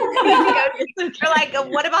Suzette. You're like,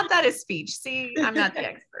 what about that is speech? See, I'm not the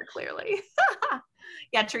expert, clearly.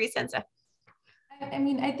 Yeah, Theresa and Steph. I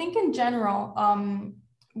mean, I think in general,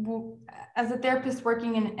 as a therapist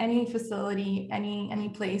working in any facility, any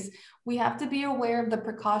place, we have to be aware of the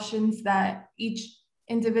precautions that each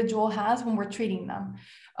individual has when we're treating them.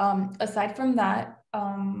 Aside from that,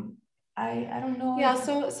 I don't know. Yeah,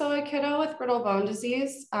 so a kiddo with brittle bone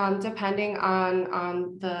disease, depending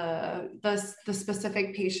on the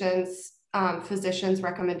specific patient's physician's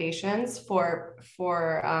recommendations for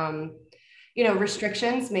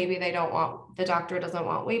restrictions. Maybe the doctor doesn't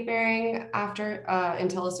want weight bearing after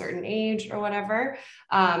until a certain age or whatever.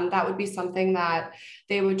 That would be something that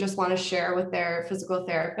they would just want to share with their physical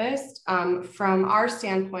therapist. From our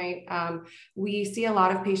standpoint, we see a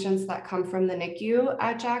lot of patients that come from the NICU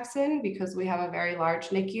at Jackson because we have a very large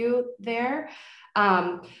NICU there.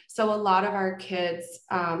 So a lot of our kids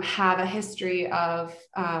have a history of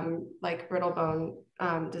like brittle bone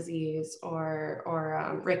disease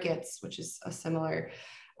or rickets, which is a similar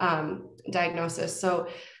diagnosis. So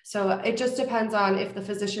it just depends on if the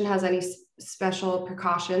physician has any special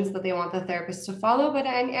precautions that they want the therapist to follow, but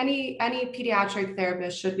any pediatric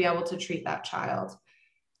therapist should be able to treat that child.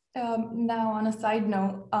 Now, on a side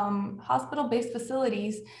note, hospital-based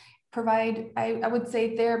facilities provide, I would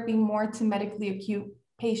say, therapy more to medically acute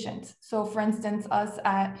patients. So for instance, us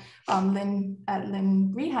at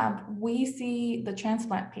Lynn Rehab, we see the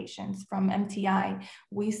transplant patients from MTI.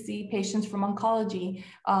 We see patients from oncology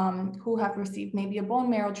who have received maybe a bone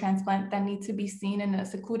marrow transplant that need to be seen in a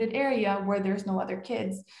secluded area where there's no other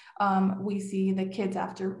kids. We see the kids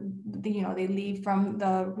after they leave from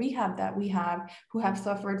the rehab that we have who have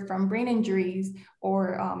suffered from brain injuries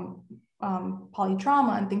or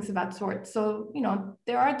polytrauma and things of that sort. So,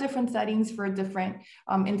 there are different settings for different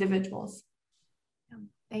individuals.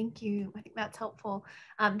 Thank you. I think that's helpful.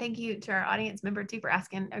 Thank you to our audience member too for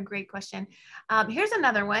asking a great question. Here's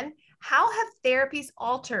another one. How have therapies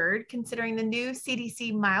altered considering the new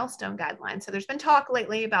CDC milestone guidelines? So there's been talk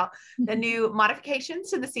lately about the new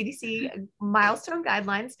modifications to the CDC milestone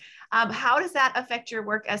guidelines. How does that affect your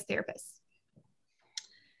work as therapists?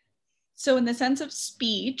 So in the sense of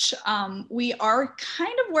speech, we are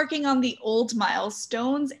kind of working on the old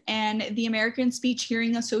milestones, and the American Speech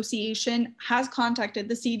Hearing Association has contacted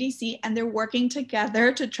the CDC and they're working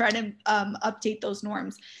together to try to update those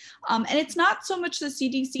norms. And it's not so much the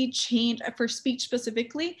CDC change for speech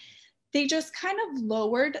specifically, they just kind of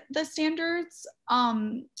lowered the standards.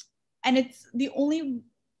 And it's the only,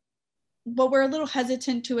 what we're a little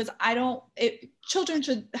hesitant to is children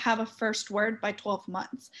should have a first word by 12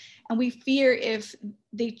 months. And we fear if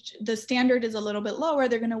the standard is a little bit lower,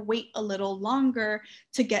 they're gonna wait a little longer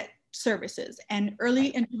to get services. And early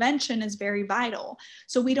intervention is very vital.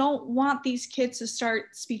 So we don't want these kids to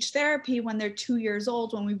start speech therapy when they're 2 years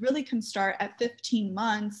old, when we really can start at 15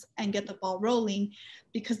 months and get the ball rolling,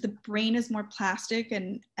 because the brain is more plastic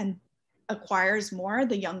and acquires more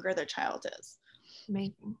the younger the child is.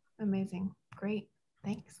 Amazing. Great.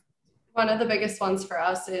 Thanks. One of the biggest ones for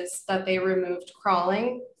us is that they removed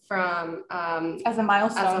crawling from as a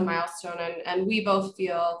milestone. And we both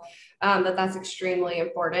feel that that's extremely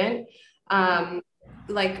important.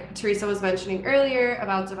 Like Theresa was mentioning earlier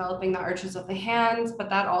about developing the arches of the hands, but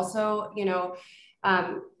that also,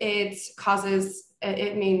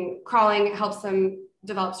 crawling helps them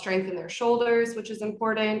develop strength in their shoulders, which is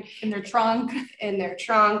important. In their trunk.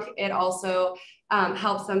 It also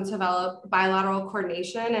helps them develop bilateral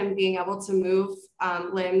coordination and being able to move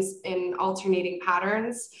limbs in alternating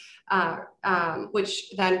patterns,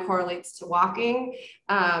 which then correlates to walking.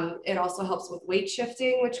 It also helps with weight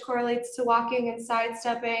shifting, which correlates to walking and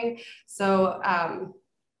sidestepping. So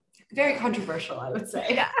very controversial, I would say.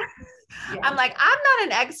 Yeah. I'm like, I'm not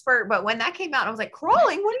an expert, but when that came out, I was like,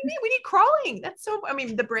 crawling? What do you mean? We need crawling. That's so,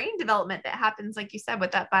 the brain development that happens, like you said,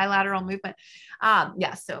 with that bilateral movement.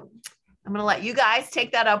 So I'm going to let you guys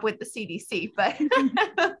take that up with the CDC, but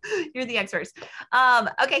you're the experts.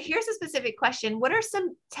 Okay, here's a specific question. What are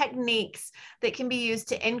some techniques that can be used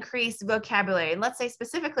to increase vocabulary? And let's say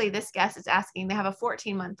specifically this guest is asking, they have a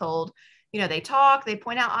 14-month-old, they talk, they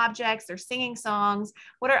point out objects, they're singing songs.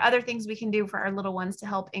 What are other things we can do for our little ones to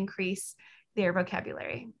help increase their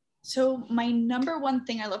vocabulary? So my number one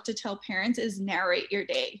thing I love to tell parents is narrate your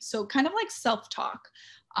day. So kind of like self-talk.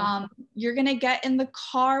 You're going to get in the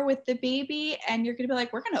car with the baby and you're going to be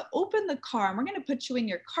like, we're going to open the car and we're going to put you in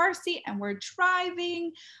your car seat and we're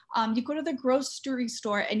driving. You go to the grocery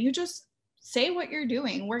store and you just say what you're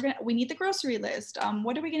doing. We need the grocery list.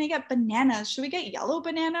 What are we going to get? Bananas. Should we get yellow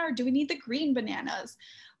banana or do we need the green bananas?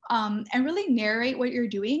 And really narrate what you're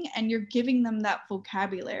doing and you're giving them that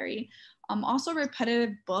vocabulary. Also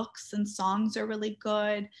repetitive books and songs are really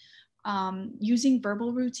good. Using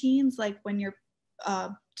verbal routines, like when you're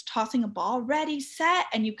tossing a ball, ready, set,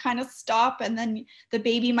 and you kind of stop and then the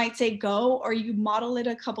baby might say go, or you model it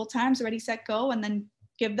a couple times, ready, set, go, and then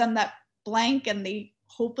give them that blank and they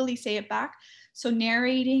hopefully say it back. So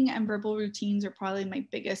narrating and verbal routines are probably my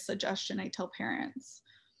biggest suggestion I tell parents.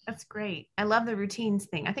 That's great. I love the routines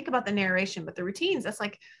thing. I think about the narration, but the routines, that's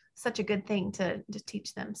like such a good thing to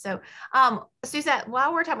teach them. So, Suzette,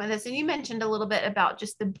 while we're talking about this, and you mentioned a little bit about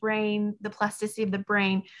just the brain, the plasticity of the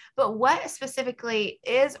brain, but what specifically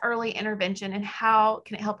is early intervention and how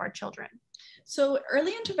can it help our children? So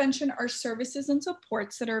early intervention are services and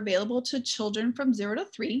supports that are available to children from 0 to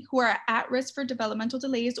 3 who are at risk for developmental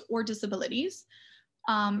delays or disabilities.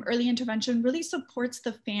 Early intervention really supports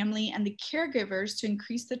the family and the caregivers to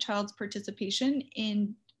increase the child's participation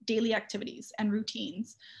in daily activities and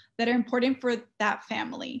routines that are important for that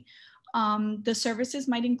family. The services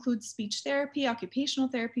might include speech therapy, occupational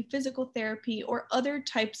therapy, physical therapy, or other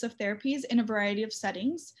types of therapies in a variety of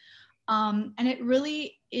settings. And it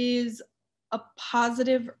really is a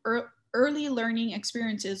positive early learning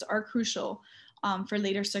experiences are crucial for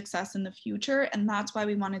later success in the future. And that's why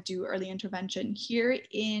we want to do early intervention. Here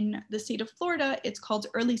in the state of Florida, it's called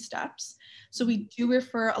Early Steps. So we do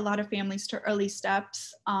refer a lot of families to Early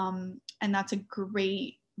Steps. And that's a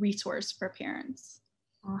great resource for parents.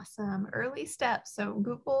 Awesome. Early Steps. So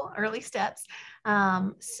Google Early Steps.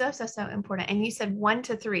 So important. And you said 1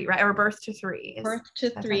 to 3, right? Or birth to 3. Birth to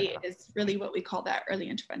 3 is really what we call that early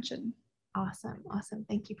intervention. Awesome. Awesome.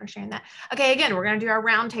 Thank you for sharing that. Okay. Again, we're going to do our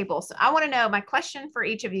round table. So I want to know, my question for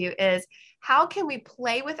each of you is, how can we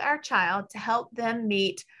play with our child to help them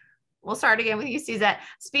meet, we'll start again with you, Suzette,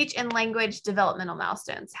 speech and language developmental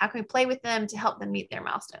milestones? How can we play with them to help them meet their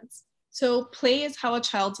milestones? So play is how a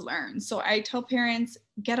child learns. So I tell parents,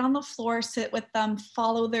 get on the floor, sit with them,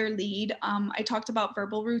 follow their lead. I talked about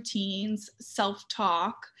verbal routines,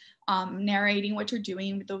 self-talk, narrating what you're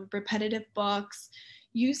doing, the repetitive books,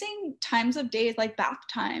 using times of days like bath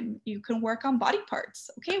time. You can work on body parts.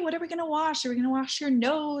 Okay, what are we gonna wash? Are we gonna wash your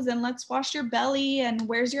nose? And let's wash your belly. And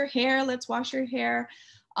where's your hair? Let's wash your hair.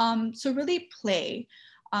 So really play.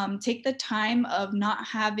 Take the time of not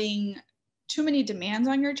having too many demands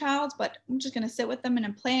on your child, but I'm just gonna sit with them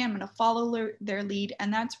and play. I'm gonna follow their lead.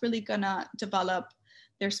 And that's really gonna develop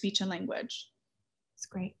their speech and language. That's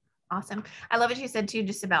great. Awesome. I love what you said too,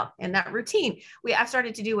 just about in that routine. I've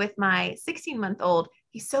started to do with my 16-month-old.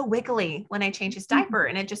 He's so wiggly when I change his diaper,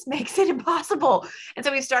 and it just makes it impossible. And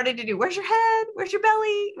so we started to do, where's your head? Where's your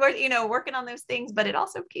belly? Working on those things, but it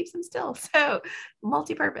also keeps him still. So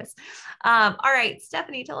multi-purpose. All right,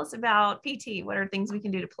 Stephanie, tell us about PT. What are things we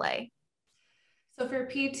can do to play? So for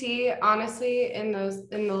PT, honestly, in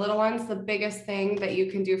the little ones, the biggest thing that you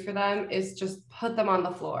can do for them is just put them on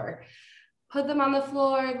the floor. Put them on the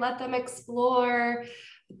floor, let them explore,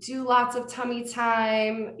 do lots of tummy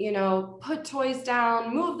time, put toys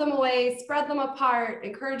down, move them away, spread them apart,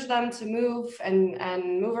 encourage them to move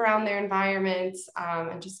and move around their environment,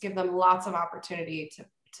 and just give them lots of opportunity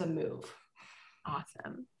to move.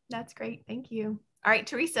 Awesome. That's great. Thank you. All right,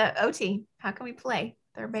 Theresa, OT, how can we play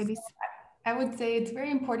with our babies? I would say it's very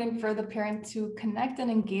important for the parent to connect and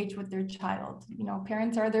engage with their child.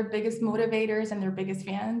 Parents are their biggest motivators and their biggest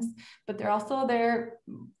fans, but they're also they're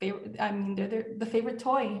the favorite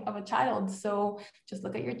toy of a child. So just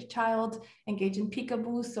look at your child, engage in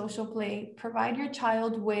peekaboo, social play, provide your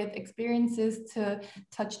child with experiences to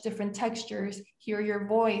touch different textures, hear your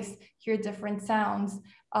voice, hear different sounds.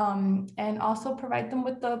 And also provide them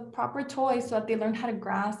with the proper toys so that they learn how to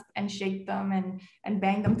grasp and shake them and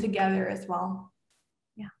bang them together as well.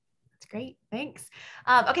 Yeah, that's great. Thanks.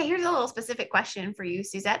 Okay, here's a little specific question for you,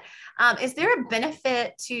 Suzette. Is there a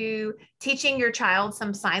benefit to teaching your child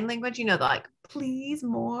some sign language? Like, please,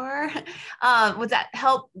 more? Would that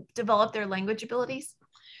help develop their language abilities?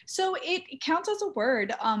 So it counts as a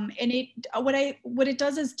word, and what it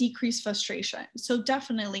does is decrease frustration. So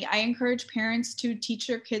definitely, I encourage parents to teach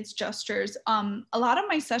their kids gestures. A lot of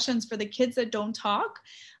my sessions for the kids that don't talk,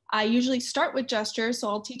 I usually start with gestures. So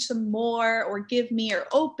I'll teach them more, or give me, or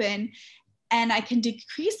open, and I can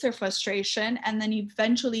decrease their frustration, and then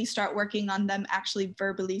eventually start working on them actually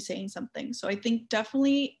verbally saying something. So I think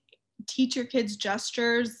definitely teach your kids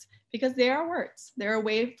gestures, because they are words. They're a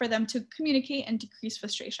way for them to communicate and decrease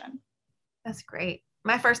frustration. That's great.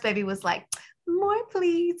 My first baby was like, more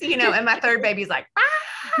please, and my third baby's like,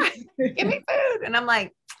 give me food. And I'm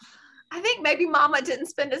like, I think maybe mama didn't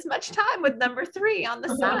spend as much time with number 3 on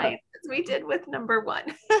the side as we did with number 1.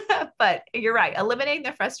 But you're right. Eliminating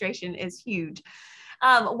the frustration is huge.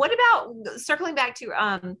 What about circling back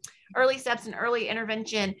to early steps and early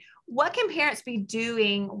intervention? What can parents be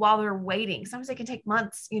doing while they're waiting? Sometimes it can take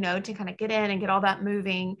months, to kind of get in and get all that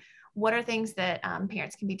moving. What are things that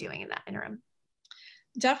parents can be doing in that interim?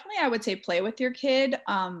 Definitely, I would say play with your kid,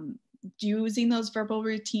 using those verbal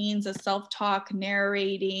routines of self-talk,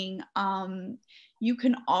 narrating. You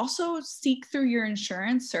can also seek through your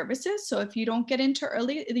insurance services. So if you don't get into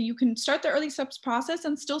early, you can start the early steps process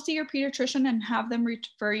and still see your pediatrician and have them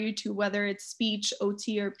refer you to whether it's speech,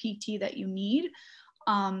 OT, or PT that you need.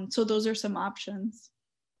 So those are some options.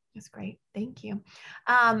 That's great. Thank you.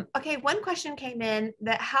 Okay, one question came in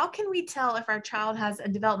that how can we tell if our child has a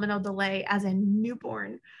developmental delay as a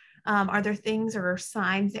newborn? Are there things or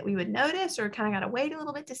signs that we would notice, or kind of got to wait a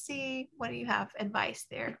little bit to see? What do you have advice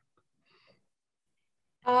there?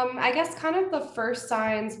 I guess kind of the first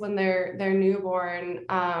signs when they're newborn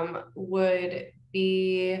would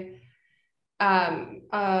be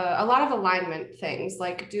a lot of alignment things,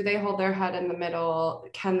 like do they hold their head in the middle?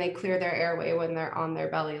 Can they clear their airway when they're on their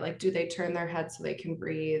belly? Like, do they turn their head so they can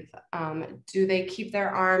breathe? Do they keep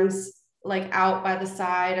their arms like out by the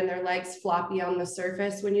side and their legs floppy on the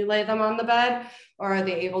surface when you lay them on the bed? Or are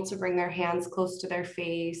they able to bring their hands close to their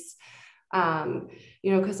face?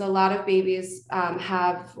 You know, because a lot of babies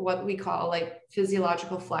have what we call like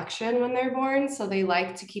physiological flexion when they're born. So they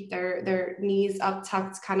like to keep their knees up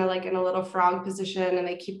tucked, kind of like in a little frog position, and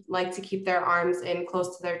they like to keep their arms in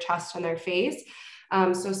close to their chest and their face.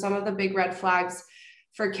 So some of the big red flags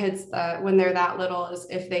for kids when they're that little is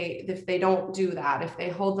if they don't do that, if they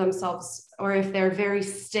hold themselves, or if they're very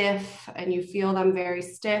stiff and you feel them very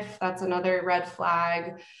stiff, that's another red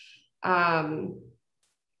flag.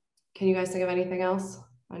 Can you guys think of anything else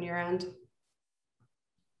on your end?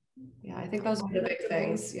 Yeah, I think those are the big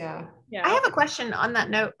things. Yeah. I have a question on that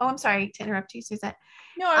note. Oh, I'm sorry to interrupt you, Suzette.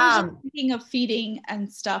 No, I was just thinking of feeding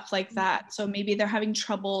and stuff like that. So maybe they're having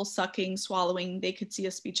trouble sucking, swallowing. They could see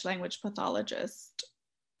a speech language pathologist.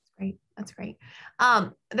 Great. That's great.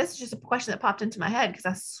 This is just a question that popped into my head because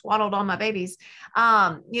I swaddled all my babies. You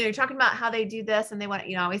know, you're talking about how they do this and they want,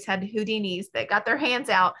 you know, always had Houdinis that got their hands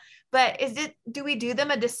out, but do we do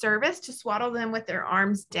them a disservice to swaddle them with their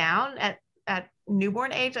arms down at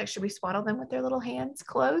newborn age? Like, should we swaddle them with their little hands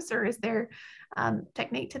closed, or is there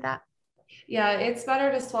technique to that? Yeah, it's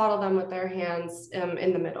better to swaddle them with their hands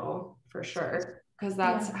in the middle for sure, because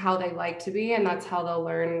that's how they like to be, and that's how they'll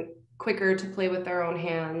learn quicker to play with their own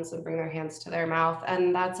hands and bring their hands to their mouth.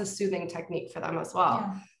 And that's a soothing technique for them as well.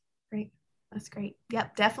 Yeah. Great. That's great.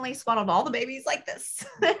 Yep. Definitely swaddled all the babies like this.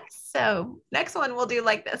 So next one we'll do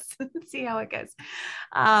like this. See how it goes.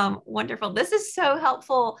 Wonderful. This is so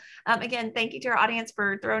helpful. Again, thank you to our audience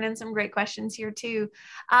for throwing in some great questions here too.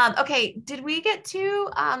 Okay. Did we get to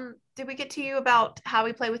you about how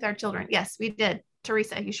we play with our children? Yes, we did.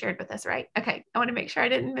 Theresa, you shared with us, right? Okay. I want to make sure I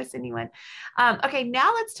didn't miss anyone. Okay.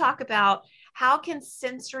 Now let's talk about how can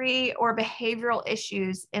sensory or behavioral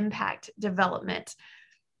issues impact development?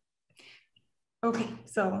 Okay,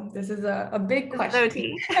 so this is a big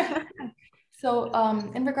question. So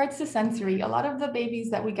in regards to sensory, a lot of the babies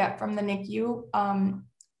that we get from the NICU,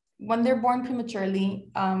 when they're born prematurely,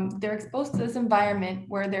 they're exposed to this environment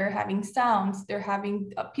where they're having sounds, they're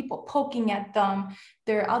having people poking at them,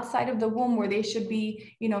 they're outside of the womb where they should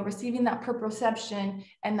be, you know, receiving that proprioception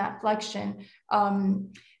and that flexion.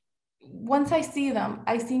 Once I see them,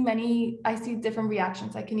 I see different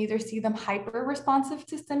reactions. I can either see them hyper responsive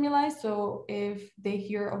to stimuli. So if they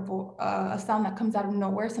hear a sound that comes out of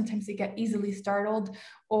nowhere, sometimes they get easily startled,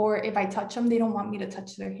 or if I touch them, they don't want me to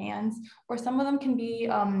touch their hands. Or some of them can be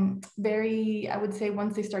very, I would say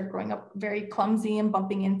once they start growing up, very clumsy and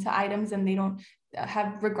bumping into items, and they don't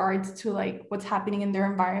have regards to like what's happening in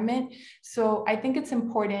their environment. So I think it's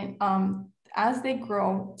important as they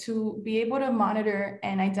grow to be able to monitor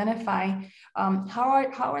and identify how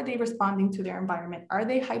are they responding to their environment? Are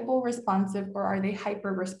they hypo-responsive or are they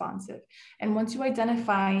hyper-responsive? And once you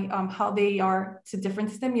identify how they are to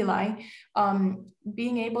different stimuli,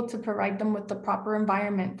 being able to provide them with the proper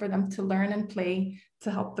environment for them to learn and play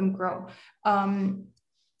to help them grow.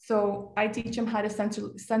 So I teach them how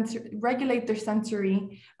to regulate their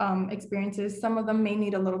sensory experiences. Some of them may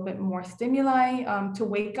need a little bit more stimuli to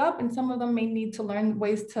wake up, and some of them may need to learn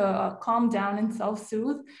ways to calm down and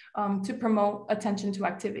self-soothe to promote attention to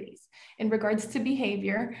activities. In regards to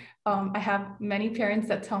behavior, I have many parents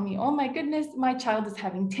that tell me, oh my goodness, my child is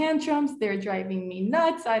having tantrums. They're driving me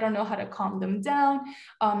nuts. I don't know how to calm them down.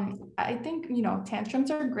 I think, you know, tantrums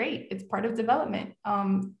are great. It's part of development.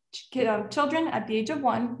 Children at the age of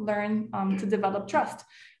 1 learn to develop trust.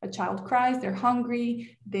 A child cries, they're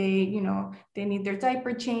hungry, they need their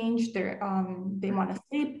diaper changed, they want to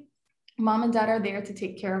sleep. Mom and dad are there to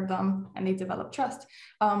take care of them, and they develop trust.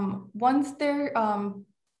 Once they're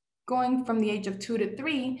going from the age of 2 to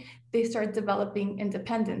 3, they start developing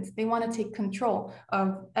independence. They want to take control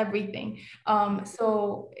of everything.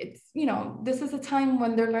 So it's, this is a time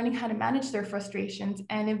when they're learning how to manage their frustrations.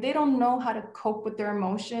 And if they don't know how to cope with their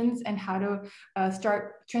emotions and how to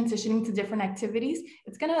start transitioning to different activities,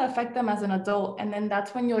 it's going to affect them as an adult. And then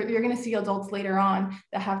that's when you're going to see adults later on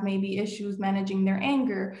that have maybe issues managing their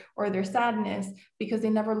anger or their sadness because they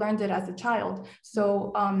never learned it as a child.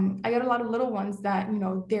 So I got a lot of little ones that,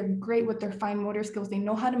 they're great with their fine motor skills. They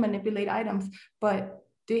know how to manipulate items, but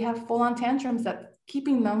they have full-on tantrums that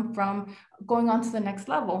keeping them from going on to the next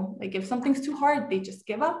level. Like if something's too hard, they just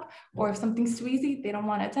give up, or if something's too easy, they don't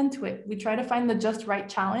want to attend to it. We try to find the just right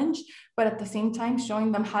challenge, but at the same time,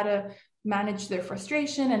 showing them how to manage their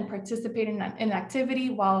frustration and participate in an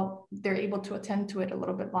activity while they're able to attend to it a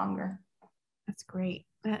little bit longer. That's great.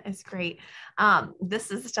 That is great.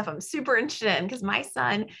 This is the stuff I'm super interested in because my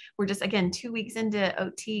son, we're just, again, 2 weeks into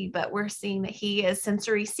OT, but we're seeing that he is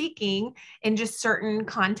sensory seeking in just certain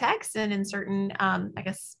contexts and in certain, I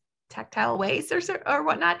guess, tactile ways or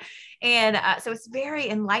whatnot. And so it's very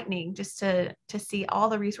enlightening just to see all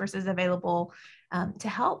the resources available to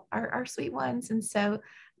help our sweet ones. And so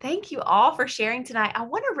thank you all for sharing tonight. I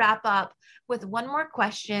want to wrap up with one more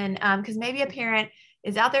question because maybe a parent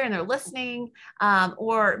is out there and they're listening,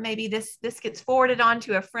 or maybe this gets forwarded on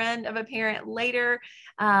to a friend of a parent later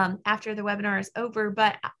after the webinar is over,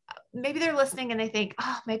 but maybe they're listening and they think,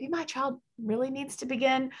 oh, maybe my child really needs to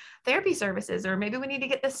begin therapy services, or maybe we need to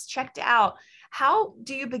get this checked out. How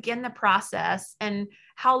do you begin the process, and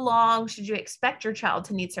how long should you expect your child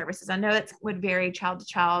to need services? I know it would vary child to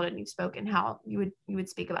child, and you've spoken how you would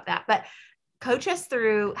speak about that, but coach us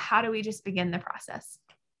through, how do we just begin the process?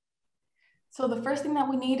 So the first thing that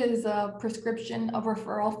we need is a prescription of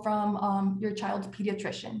referral from your child's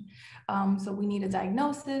pediatrician. So we need a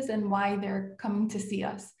diagnosis and why they're coming to see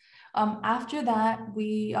us. After that,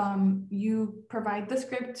 you provide the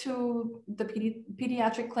script to the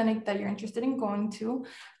pediatric clinic that you're interested in going to,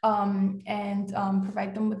 and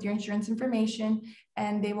provide them with your insurance information,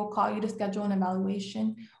 and they will call you to schedule an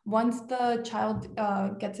evaluation. Once the child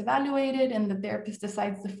gets evaluated and the therapist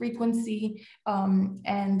decides the frequency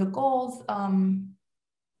and the goals,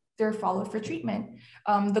 they're followed for treatment.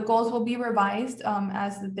 The goals will be revised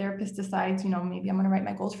as the therapist decides, maybe I'm going to write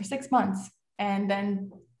my goals for 6 months, and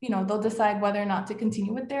then they'll decide whether or not to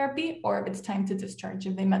continue with therapy or if it's time to discharge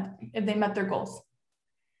if they met their goals.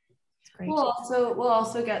 We'll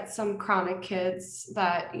also get some chronic kids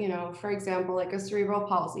that, for example, like a cerebral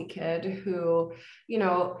palsy kid who,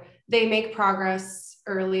 they make progress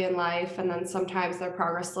early in life and then sometimes their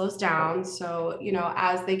progress slows down. So,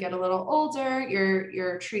 as they get a little older,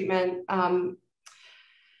 your treatments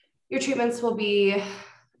will be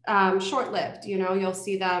short-lived. You'll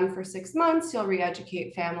see them for 6 months. You'll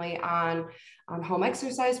re-educate family on home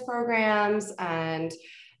exercise programs and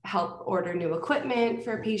help order new equipment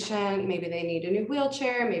for a patient. Maybe they need a new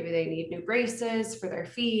wheelchair, maybe they need new braces for their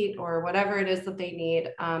feet or whatever it is that they need.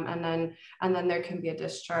 And then there can be a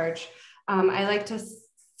discharge. I like to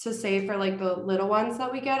say for like the little ones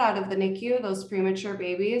that we get out of the NICU, those premature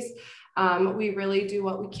babies, we really do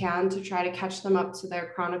what we can to try to catch them up to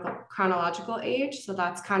their chronological age. So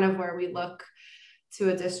that's kind of where we look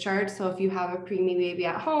to a discharge. So if you have a preemie baby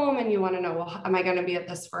at home and you want to know, well, am I going to be at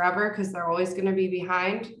this forever? Because they're always going to be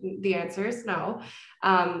behind. The answer is no.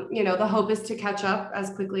 The hope is to catch up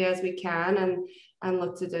as quickly as we can and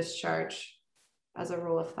look to discharge as a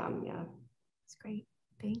rule of thumb. Yeah. That's great.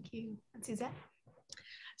 Thank you. And Suzette?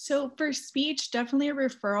 So for speech, definitely a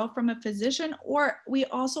referral from a physician, or we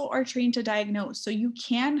also are trained to diagnose. So you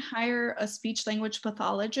can hire a speech language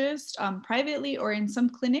pathologist privately, or in some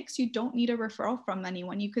clinics, you don't need a referral from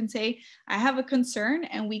anyone. You can say, I have a concern,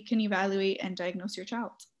 and we can evaluate and diagnose your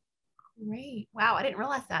child. Great. Wow. I didn't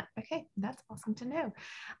realize that. Okay. That's awesome to know.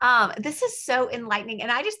 This is so enlightening.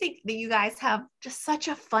 And I just think that you guys have just such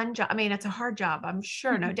a fun job. I mean, it's a hard job, I'm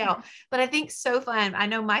sure, no doubt, but I think so fun. I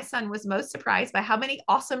know my son was most surprised by how many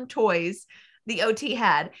awesome toys the OT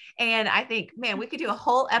had. And I think, man, we could do a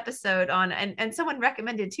whole episode on, and someone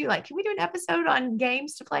recommended too, like, can we do an episode on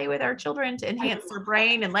games to play with our children to enhance their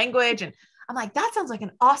brain and language? And I'm like, that sounds like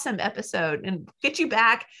an awesome episode, and get you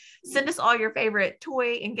back. Send us all your favorite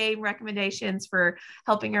toy and game recommendations for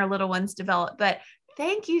helping our little ones develop. But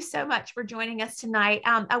thank you so much for joining us tonight.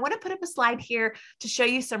 I want to put up a slide here to show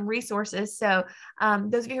you some resources. So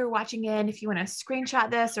those of you who are watching in, if you want to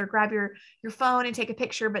screenshot this or grab your phone and take a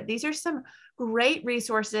picture, but these are some great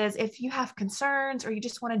resources if you have concerns or you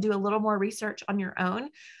just want to do a little more research on your own.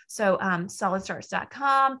 So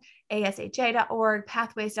solidstarts.com, asha.org,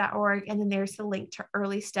 pathways.org, and then there's the link to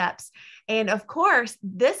Early Steps. And of course,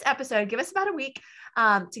 this episode, give us about a week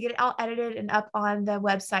to get it all edited and up on the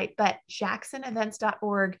website, but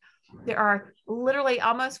jacksonevents.org. There are literally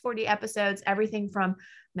almost 40 episodes, everything from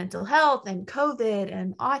mental health and COVID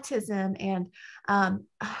and autism and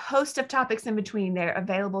a host of topics in between. They're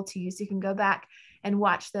available to you. So you can go back and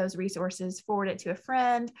watch those resources, forward it to a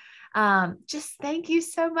friend. Just thank you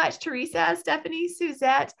so much, Theresa, Stephanie,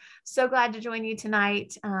 Suzette. So glad to join you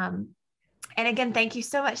tonight. And again, thank you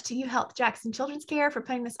so much to UHealth Jackson Children's Care for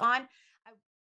putting this on.